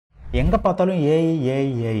எங்கே பார்த்தாலும் AI AI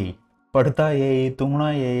AI, படுத்தா ஏஐ, தூங்குனா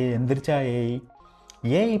ஏஐ, எந்திரிச்சா ஏஐ.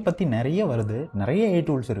 ஏஐ பற்றி நிறைய வருது, நிறைய ஏஐ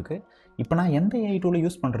டூல்ஸ் இருக்குது. இப்போ நான் எந்த ஏஐ டூலை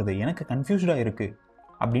யூஸ் பண்ணுறது, எனக்கு கன்ஃபியூஸ்டாக இருக்குது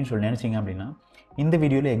அப்படின்னு சொல்லி நினச்சிங்க அப்படின்னா, இந்த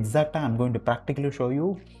வீடியோவில் எக்ஸாக்டாக I'm going to practically show you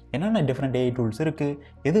என்னென்ன டிஃப்ரெண்ட் ஏஐ டூல்ஸ் இருக்குது,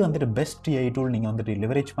 எது வந்துட்டு பெஸ்ட் ஏஐ டூல் நீங்கள் வந்துட்டு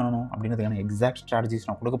லிவரேஜ் பண்ணணும் அப்படின்றதுக்கான எக்ஸாக்ட் ஸ்ட்ராட்டஜிஸ்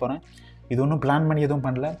நான் கொடுக்க போகிறேன். இது ஒன்றும் பிளான் பண்ணி எதுவும்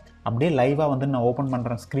பண்ணல, அப்படியே லைவாக வந்து நான் ஓப்பன்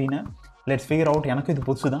பண்ணுறேன் ஸ்க்ரீனை. லெட்ஸ் ஃபிகர் அவுட், எனக்கு இது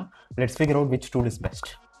புதுசு தான். Let's figure out which tool is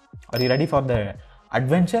best. Are you ready for the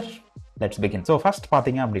adventure? Let's begin. So first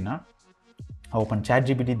பார்த்தீங்க அப்படின்னா, open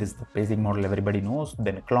ChatGPT, this is the basic model everybody knows.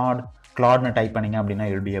 Then Claude na type panninga appadina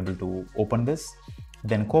you'll be able to open this.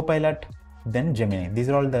 Then Copilot, then Gemini. These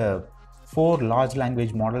are all the 4 large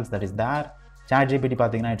language models that is there. ChatGPT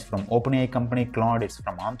pathina it's from OpenAI company, Claude it's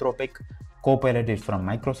from Anthropic, Copilot is from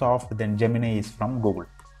Microsoft, then Gemini is from Google.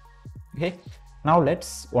 Okay, now let's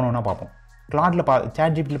one paapom. Claude la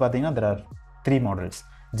ChatGPT la pathina there are 3 models.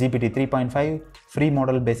 GPT 3.5 free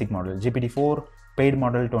model, basic model. GPT-4 paid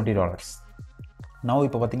model, $20. Now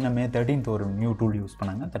இப்போ பார்த்தீங்கன்னா May 13th ஒரு new tool use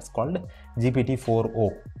பண்ணாங்க, that's called GPT-4o.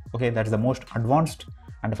 Okay, that's the most advanced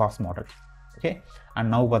and fast model. Okay, and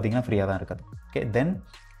now பார்த்தீங்கன்னா ஃப்ரீயாக தான் இருக்குது. Okay, தென்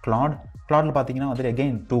கிளாடில் பார்த்தீங்கன்னா வந்துட்டு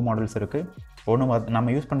அகெயின் 2 மாடல்ஸ் இருக்குது. ஒன்று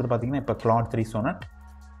நம்ம யூஸ் பண்ணுறது பார்த்தீங்கன்னா இப்போ Claude 3 Sonnet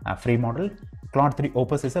free model, Claude 3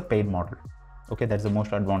 Opus is a paid model. Okay, that's the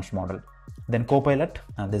most advanced model. Then Copilot,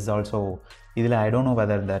 this also, இதில் I don't know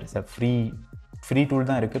whether there is a free tool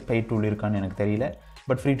தான் இருக்குது, paid tool இருக்கான்னு எனக்கு தெரியல,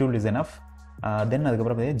 but free tool is enough. தென்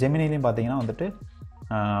அதுக்கப்புறம் பார்த்தீங்கன்னா ஜெமினிலையும் பார்த்தீங்கன்னா வந்துட்டு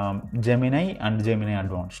ஜெமினை and ஜெமினை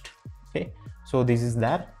advanced. Okay, so this is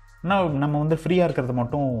there. நம்ம வந்து ஃப்ரீயாக இருக்கிறத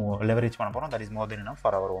மட்டும் லெவரேஜ் பண்ண போகிறோம். That is more then enough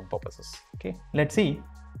for our own purposes. Okay, let's see.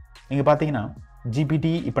 இங்கே பார்த்தீங்கன்னா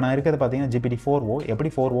ஜிபிடி, இப்போ நான் இருக்கிறது பார்த்தீங்கன்னா GPT-4o.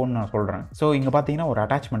 எப்படி 4oன்னு நான் சொல்கிறேன். ஸோ இங்கே பார்த்தீங்கன்னா ஒரு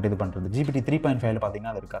அட்டாச்மெண்ட் இது பண்ணுறது. GPT 3.5ல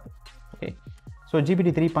பார்த்தீங்கன்னா அது இருக்காது. Okay, so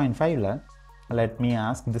GPT 3.5ல let me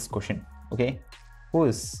ask this question. Okay, who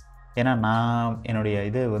is, ஏன்னா நான் என்னுடைய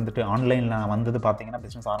இது வந்துட்டு ஆன்லைனில் வந்தது பார்த்தீங்கன்னா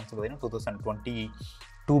பிஸ்னஸ் ஆரம்பிச்சது பார்த்தீங்கன்னா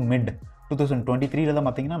 2022 மிட் 2023 தான்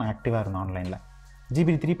பார்த்தீங்கன்னா நான் ஆக்டிவாக இருந்தேன் ஆன்லைனில்.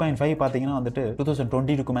 GPT 3.5 பார்த்தீங்கன்னா வந்துட்டு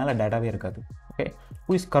 2022க்கு மேலே டேட்டாவே இருக்காது. Okay,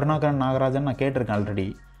 who is Karunakaran Nagarajan நான் கேட்டிருக்கேன் ஆல்ரெடி,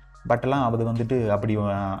 பட் எல்லாம் அது வந்துட்டு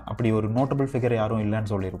அப்படி ஒரு நோட்டபிள் ஃபிகர் யாரும்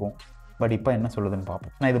இல்லைன்னு சொல்லியிருக்கோம். பட் இப்போ என்ன சொல்லுதுன்னு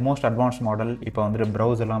பார்ப்போம். நான் இது மோஸ்ட் அட்வான்ஸ்ட் மாடல், இப்போ வந்துட்டு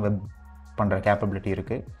ப்ரௌசர்லாம் வெப் பண்ணுற கேப்பபிலிட்டி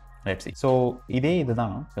இருக்குது. Let's see. ஸோ இதே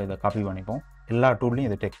இதுதான், இதை காப்பி பண்ணிப்போம். எல்லா டூல்லையும்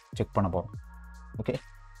இதை செக் பண்ண போகிறோம். ஓகே,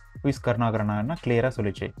 விஸ் கருணாகரனா கிளியராக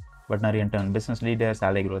சொல்லிச்சு. வெட்டனரியன் turn business leader,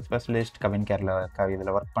 salary growth specialist, Kavin கேரில்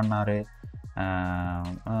இதில் ஒர்க் பண்ணார்,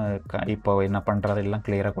 இப்போ என்ன பண்ணுறாரு எல்லாம்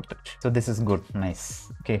கிளியராக கொடுத்துருச்சு. So this is good, nice.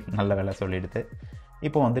 Okay, நல்ல வேலை சொல்லிடுது.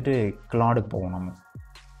 இப்போ வந்துட்டு கிளாடுக்கு போவோம் நம்ம.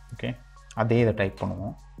 ஓகே, அதே இதை டைப்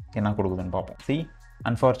பண்ணுவோம், என்ன கொடுக்குதுன்னு பார்ப்போம். C,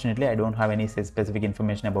 unfortunately I don't have any specific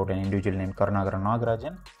information about an individual named Karunakaran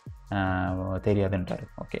Nagarajan. தெரியாதுன்றாரு.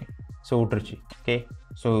 Okay, so விட்டுருச்சு. ஓகே,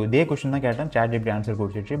 ஸோ இதே கொஷின் தான் கேட்டேன், ChatGPT ஆன்சர்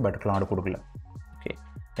கொடுத்துருச்சு, பட் Claude கொடுக்கல. ஓகே,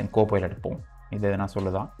 தென் Copilot போவோம். இது நான்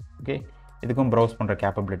சொல்லுதான். ஓகே, இதுக்கும் ப்ரௌஸ் பண்ணுற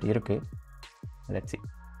கேப்பபிலிட்டி இருக்குது. Let's see.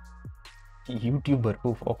 YouTuber who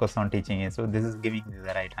focus on teaching it, so this is giving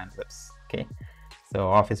the right answers. Okay, so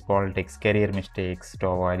office politics, career mistakes to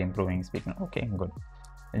avoid improving speaking. Okay, good.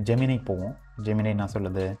 Gemini போவோம். Gemini நான்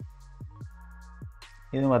சொல்லுது,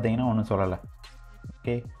 இது பார்த்தீங்கன்னா ஒன்றும் சொல்லலை.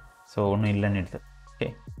 Okay, so ஒன்றும் இல்லைன்னு எடுத்து. ஓகே,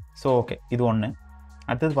 ஸோ ஓகே, இது ஒன்று.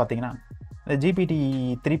 அடுத்தது பார்த்தீங்கன்னா இந்த GPT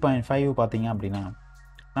 3.5 பார்த்தீங்க அப்படின்னா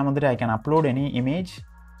நான் வந்துட்டு I can upload any image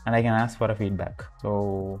and I can ask for a feedback. So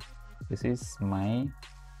this is my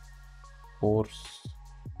course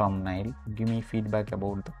thumbnail, give me feedback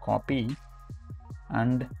about the copy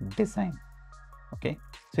and design. Okay,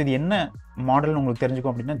 so இது என்ன மாடல்னு உங்களுக்கு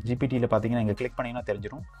தெரிஞ்சுக்கும் அப்படின்னா ஜிபிடியில் பார்த்தீங்கன்னா இங்கே கிளிக் பண்ணிங்கன்னா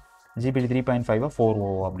தெரிஞ்சிடும். GPT 3.5 4o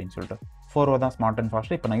அப்படின்னு சொல்லிட்டு. 4o தான் ஸ்மார்ட் அண்ட்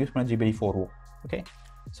ஃபாஸ்ட்டு. இப்போ நான் யூஸ் பண்ண GPT-4o. ஓகே,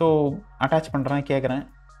 ஸோ அட்டாச் பண்ணுறேன், கேட்குறேன்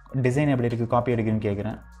டிசைன் எப்படி இருக்குது, காப்பி எடுக்குன்னு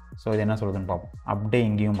கேட்குறேன். ஸோ இது என்ன சொல்லுதுன்னு பார்ப்போம். அப்படியே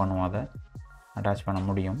இங்கேயும் பண்ணுவோம், அதை அட்டாச் பண்ண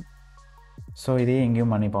முடியும். ஸோ இதே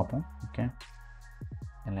இங்கேயும் பண்ணி பார்ப்போம். Okay,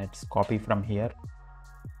 let's copy from here.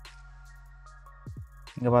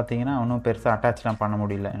 இங்கே பார்த்தீங்கன்னா ஒன்றும் பெருசாக அட்டாச்லாம் பண்ண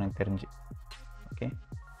முடியல எனக்கு தெரிஞ்சு. Okay,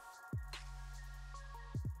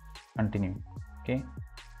 continue. ஓகே,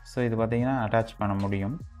 ஸோ இது பார்த்தீங்கன்னா அட்டாச் பண்ண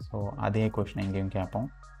முடியும். ஸோ அதே கொஷின் எங்கேயும் கேட்போம்.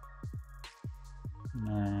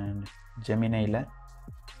 அண்ட் ஜெமினையில்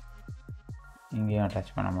இங்கேயும்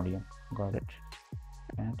அட்டாச் பண்ண முடியும். Got it.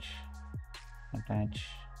 Attach attach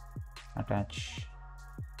attach.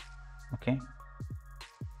 Okay,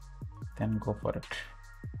 then go for it.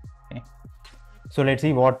 Okay, so let's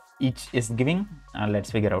see what each is giving and let's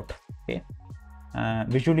figure out. Okay,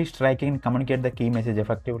 visually striking, communicate the key message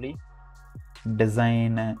effectively.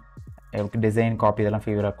 Design copy இதெல்லாம்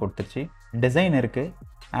ஃபீவராக கொடுத்துருச்சு. Design இருக்குது,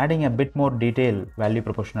 adding a bit more detail value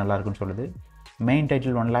proposition நல்லா இருக்குன்னு சொல்லுது. Main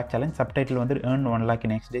title 1 lakh challenge, subtitle வந்து earn 1 lakh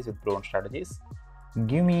in next days with proven strategies.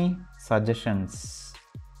 Give me suggestions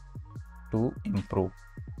to improve.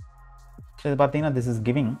 So இது பார்த்தீங்கன்னா this is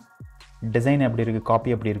giving design எப்படி இருக்குது, copy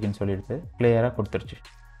எப்படி இருக்குன்னு சொல்லிட்டு கிளியராக கொடுத்துருச்சு.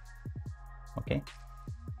 ஓகே,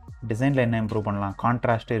 டிசைனில் என்ன இம்ப்ரூவ் பண்ணலாம்,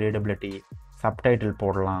 கான்ட்ராஸ்ட்டு, ரீடபிலிட்டி, சப்டைட்டில்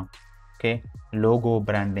போடலாம். Okay, logo,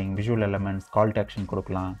 branding, visual elements, call to action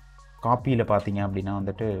கொடுக்கலாம். காப்பியில் பார்த்தீங்க அப்படின்னா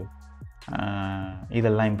வந்துட்டு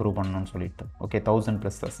இதெல்லாம் இம்ப்ரூவ் பண்ணணும்னு சொல்லிட்டு. ஓகே,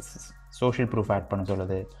 1000+ சோஷியல் ப்ரூஃப் ஆட் பண்ண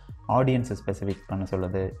சொல்லுது, ஆடியன்ஸை ஸ்பெசிஃபிக் பண்ண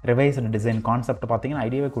சொல்லுது, ரிவைஸ்டு டிசைன் கான்செப்ட் பார்த்தீங்கன்னா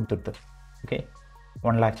ஐடியாவே கொடுத்துருது. Okay,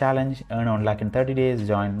 1 lakh challenge, earn 1 lakh in 30 days,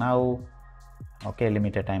 join now. Okay,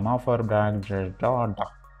 limited time offer,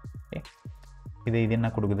 okay. இது என்ன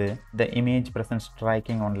கொடுக்குது, the image present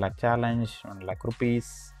striking 1 lakh challenge, 1 lakh rupees.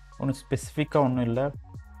 ஒன்றும் ஸ்பெசிஃபிக்காக ஒன்றும் இல்லை,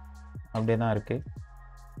 அப்படியே தான் இருக்குது.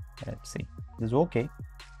 Let's see, this is okay.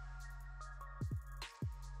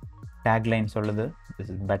 Tagline சொல்லுது, this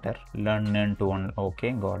is better, learn to one.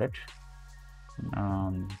 Okay, got it.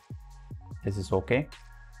 This is okay.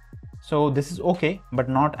 So this is okay but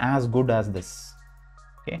not as good as this.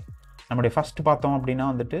 Okay, நம்முடைய first பார்த்தோம் அப்படின்னா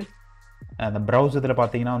வந்துட்டு அந்த ப்ரௌசரில்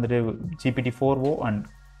பார்த்தீங்கன்னா வந்துட்டு GPT-4o அண்ட்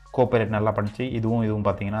Copilot நல்லா பண்ணிச்சு. இதுவும்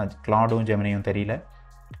பார்த்தீங்கன்னா Claudeம் Geminiயும் தெரியல.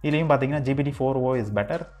 இதுலேயும் பார்த்தீங்கன்னா GPT-4o is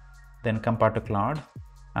better then compared to Claude.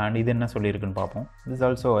 And இது என்ன சொல்லியிருக்குன்னு பார்ப்போம். This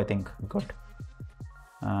also I think good.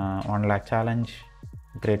 1 lakh challenge,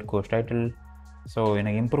 great course title. So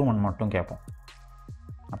எனக்கு இம்ப்ரூவ்மெண்ட் மட்டும் கேட்போம்,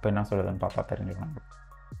 அப்போ என்ன சொல்லுதுன்னு பார்த்தா தெரிஞ்சுக்கலாம்.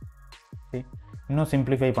 இன்னும்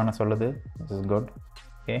சிம்பிளிஃபை பண்ண சொல்லுது, this is good.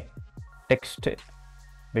 Okay, text,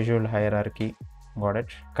 visual hierarchy, got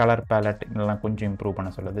it. Colour ballot இதெல்லாம் கொஞ்சம் இம்ப்ரூவ்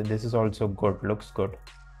பண்ண சொல்லுது, this is also good, looks good.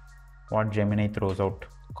 What ஜெமினை throws out,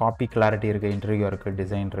 copy clarity இருக்குது, இன்டர்வியூ இருக்குது,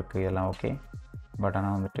 டிசைன் இருக்குது, இதெல்லாம் ஓகே. பட்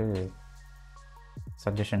ஆனால் வந்துட்டு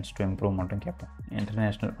சஜஷன்ஸ் டு இம்ப்ரூவ் மட்டும் கேட்போம்.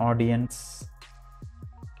 International audience,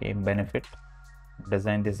 okay, benefit,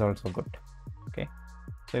 design, this also good. Okay,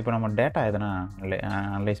 so இப்போ நம்ம டேட்டா எதனா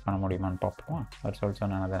அனலைஸ் பண்ண முடியுமான்னு பார்ப்போம். That's also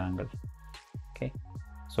another angle. Okay,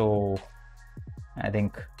 so I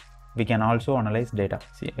think we can also analyze data.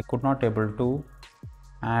 See, I could not able to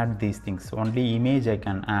add these things. Only image I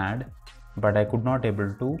can add, but I could not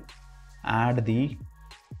able to add the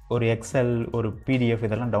ஒரு XL, ஒரு PDF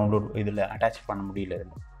இதெல்லாம் download இதில் attach பண்ண முடியல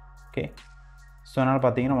இதில். Okay, so அதனால்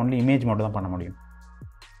பார்த்தீங்கன்னா only image மட்டும் தான் பண்ண முடியும்.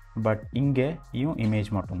 பட் இங்கேயும் இமேஜ்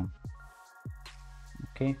மட்டும்தான்.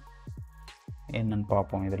 ஓகே, என்னன்னு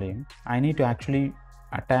பார்ப்போம். இதுலேயும் I need to actually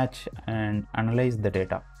attach and analyse the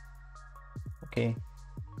data. Okay,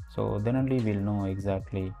 so then only will know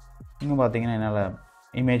exactly. இங்கே பார்த்தீங்கன்னா என்னால்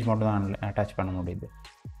இமேஜ் மட்டும் தான் அட்டாச் பண்ண முடியுது.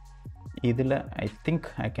 இதில் I think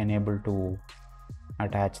I can able to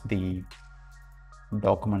attach the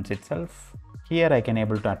documents itself. Here I can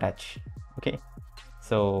able to attach. Okay,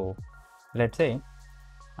 so let's say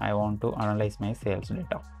I want to analyze my sales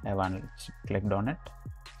data. I have clicked on it,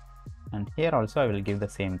 and here also I will give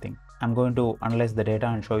the same thing. I'm going to analyze the data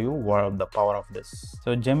and show you what the power of this.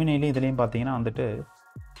 So Gemini இதிலையும் பார்த்தீங்கன்னா வந்துட்டு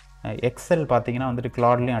XL பார்த்தீங்கன்னா வந்துட்டு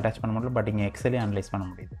Claudeலையும் attach பண்ண முடியல, but இங்கே எக்ஸலையும் analyse பண்ண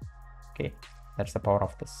முடியுது. Okay, that's the power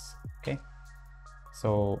of this. Okay, so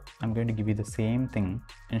I'm going to give you the same thing,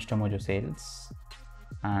 Instamojo sales,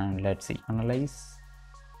 and let's see, analyze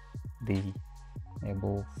the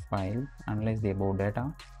above file, analyze the above data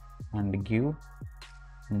and give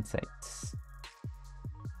insights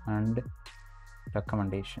and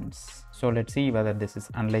recommendations. So let's see whether this is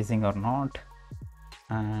analyzing or not,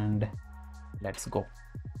 and let's go.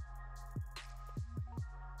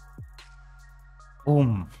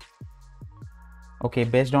 Boom. Okay,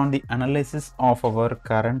 based on the analysis of our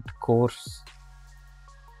current course.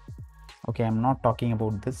 Okay, I'm not talking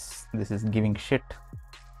about this. This is giving shit.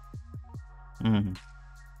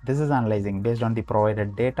 This is analyzing based on the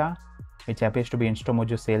provided data, which appears to be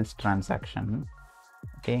Instamojo sales transaction.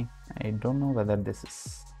 Okay, I don't know whether this is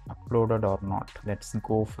uploaded or not. Let's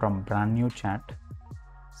go from brand new chat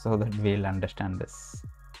so that we'll understand this.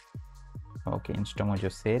 Okay,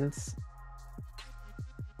 Instamojo sales.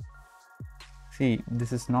 See,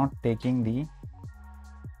 this is not taking the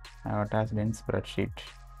attached in spreadsheet.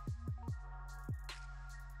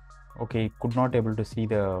 Okay, could not able to see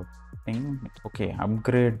the thing. Okay,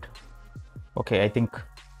 upgrade. Okay, I think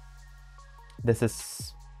this is,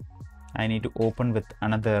 I need to open with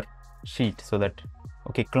another sheet so that,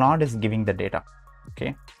 okay, Claude is giving the data. Okay,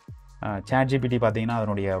 ChatGPT பார்த்தீங்கன்னா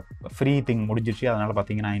அதனுடைய free thing முடிஞ்சிருச்சு. அதனால்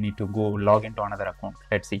பார்த்தீங்கன்னா I need to go log into another account.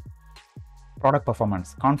 Let's see. Product performance,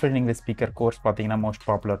 confident English speaker course பார்த்தீங்கன்னா most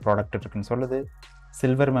popular product இருக்குன்னு சொல்லுது.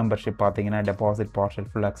 Silver membership பார்த்தீங்கன்னா deposit, partial,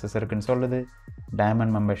 full access இருக்குன்னு சொல்லுது.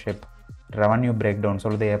 டைமண்ட் மெம்பர்ஷிப் revenue breakdown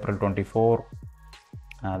சொல்லுது April 24.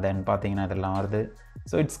 Then பார்த்தீங்கன்னா இதெல்லாம் வருது.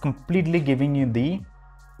 So it's completely giving you the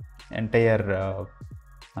entire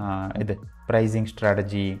இது pricing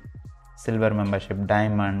strategy, silver membership,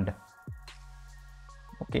 diamond.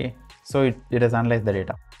 Okay, so it has analyzed the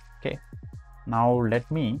data. Okay, now let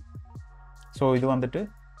me, so இது வந்துட்டு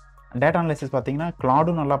data analysis பார்த்தீங்கன்னா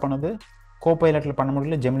Claude நல்லா பண்ணுது, Copilotல பண்ண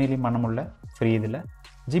முடியல, Geminiலையும் பண்ண முடியல ஃப்ரீ இதில்.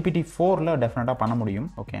 GPT-4ல டெஃபினட்டாக பண்ண முடியும்.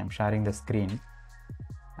 Okay, I'm sharing the screen,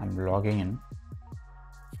 I'm logging in.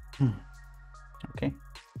 Okay,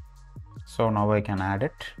 so now I can add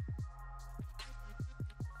it.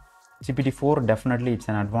 GPT-4 definitely it's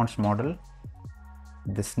an advanced model.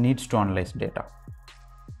 This needs to analyze data.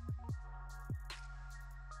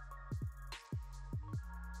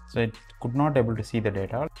 So it could not able to see the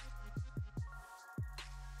data.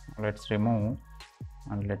 Let's remove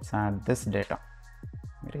and let's add this data.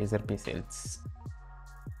 Razor P sales.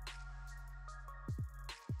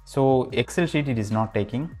 So Excel sheet it is not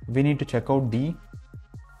taking. We need to check out the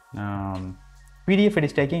PDF it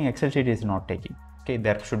is taking, Excel sheet is not taking. Okay,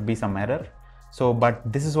 there should be some error. So but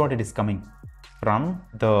this is what it is coming from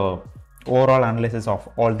the overall analysis of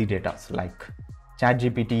all the data like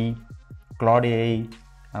ChatGPT, Claude AI,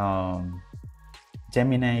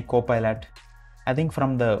 Gemini, Copilot. I think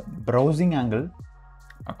from the browsing angle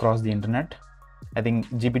across the internet, I think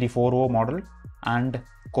GPT-4o model and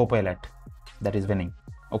Copilot that is winning.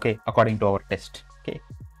 Okay, according to our test. Okay,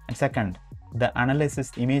 and second, the analysis,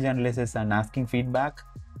 image analysis and asking feedback,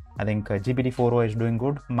 I think GPT-4o is doing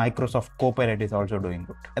good. Microsoft Copilot is also doing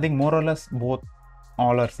good. I think more or less both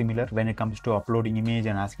all are similar when it comes to uploading image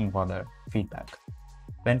and asking for the feedback.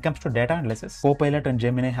 When it comes to data analysis, Copilot and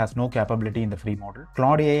Gemini has no capability in the free model.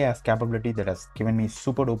 Claude AI has capability that has given me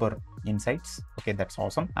super duper insights. Okay, that's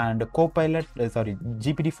awesome. And Copilot,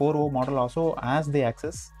 GPT-4o model also has the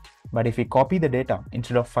access. But if we copy the data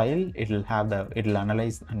instead of file, it'll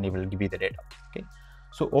analyze and it will give you the data. Okay.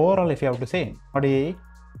 So overall, if you have to say, Claude AI,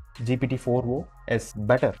 GPT-4o is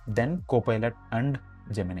better than Copilot and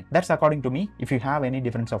Gemini. That's according to me. If you have any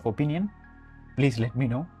difference of opinion, please let me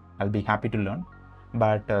know. I'll be happy to learn.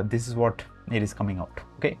 But this is what it is coming out.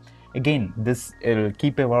 Okay. Again, this will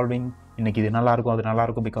keep evolving. இன்னைக்கு இது நல்லா இருக்கும், அது நல்லா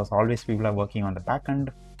இருக்கும், because always people are working on the back end.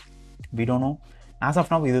 We don't know. As of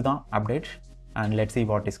now, இதுதான் update. And let's see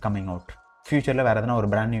what is coming out. Futureல வேற எதனா ஒரு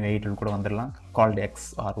brand new AI tool கூட வந்துடலாம், called X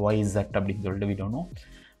or YZ அப்படின்னு சொல்லிட்டு, we don't know.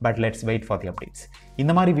 But let's wait for the updates.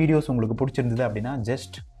 இந்த மாதிரி வீடியோஸ் உங்களுக்கு பிடிச்சிருந்தது அப்படின்னா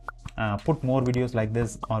just put more videos like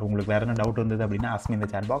this, or உங்களுக்கு வேற என்ன டவுட் இருந்தது அப்படின்னா ask me in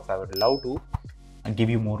the chat box. I would love to give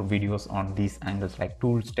you more videos on these angles like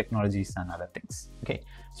tools, technologies and other things. Okay,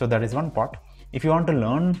 so that is one part. If you want to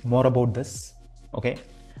learn more about this, okay,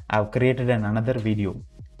 I've created another video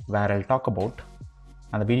where I'll talk about,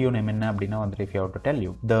 அந்த video name என்ன அப்படின்னா வந்துட்டு, if you have to tell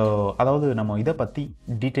you the, அதாவது நம்ம இதை பற்றி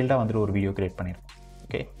டீட்டெயில்டாக வந்துட்டு ஒரு வீடியோ கிரியேட் பண்ணியிருக்கோம்.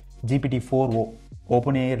 Okay, GPT-4o,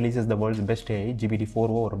 OpenAI releases the world's best AI.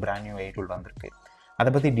 GPT-4o ஒரு brand new AI tool வந்திருக்கு. அதை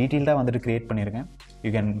பற்றி டீட்டெயில்டாக வந்துட்டு கிரியேட் பண்ணியிருக்கேன்.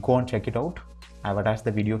 You can go and check it out. I've attached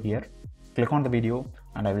the video here. Click on the video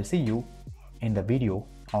and I will see you in the video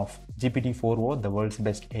of GPT-4o, the world's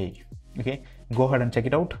best AI. Okay, go ahead and check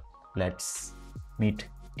it out. Let's meet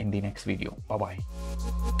in the next video. Bye bye.